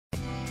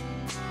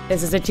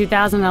This is a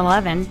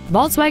 2011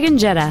 Volkswagen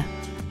Jetta.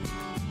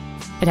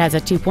 It has a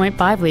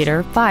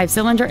 2.5-liter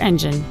 5-cylinder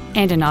engine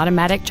and an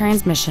automatic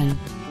transmission.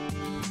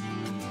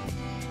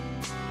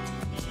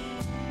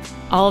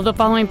 All of the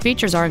following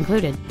features are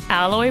included: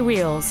 alloy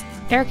wheels,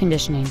 air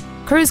conditioning,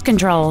 cruise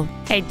control,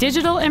 a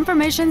digital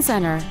information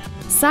center,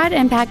 side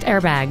impact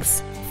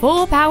airbags,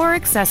 full power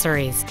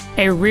accessories,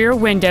 a rear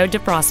window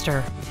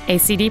defroster, a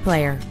CD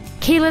player,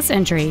 keyless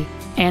entry,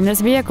 and this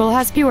vehicle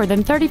has fewer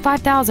than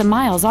 35,000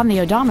 miles on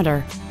the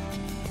odometer.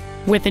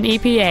 With an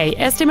EPA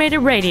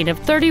estimated rating of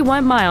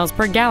 31 miles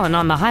per gallon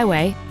on the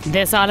highway,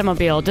 this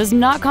automobile does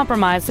not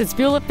compromise its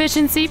fuel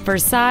efficiency for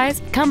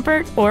size,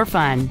 comfort, or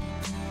fun.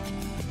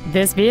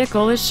 This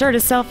vehicle is sure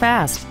to sell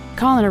fast.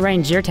 Call and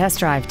arrange your test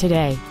drive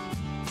today.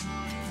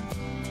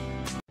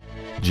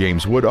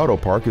 James Wood Auto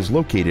Park is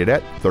located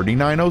at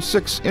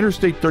 3906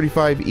 Interstate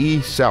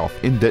 35E South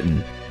in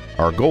Denton.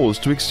 Our goal is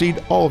to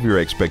exceed all of your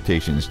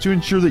expectations to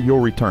ensure that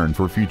you'll return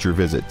for future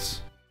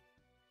visits.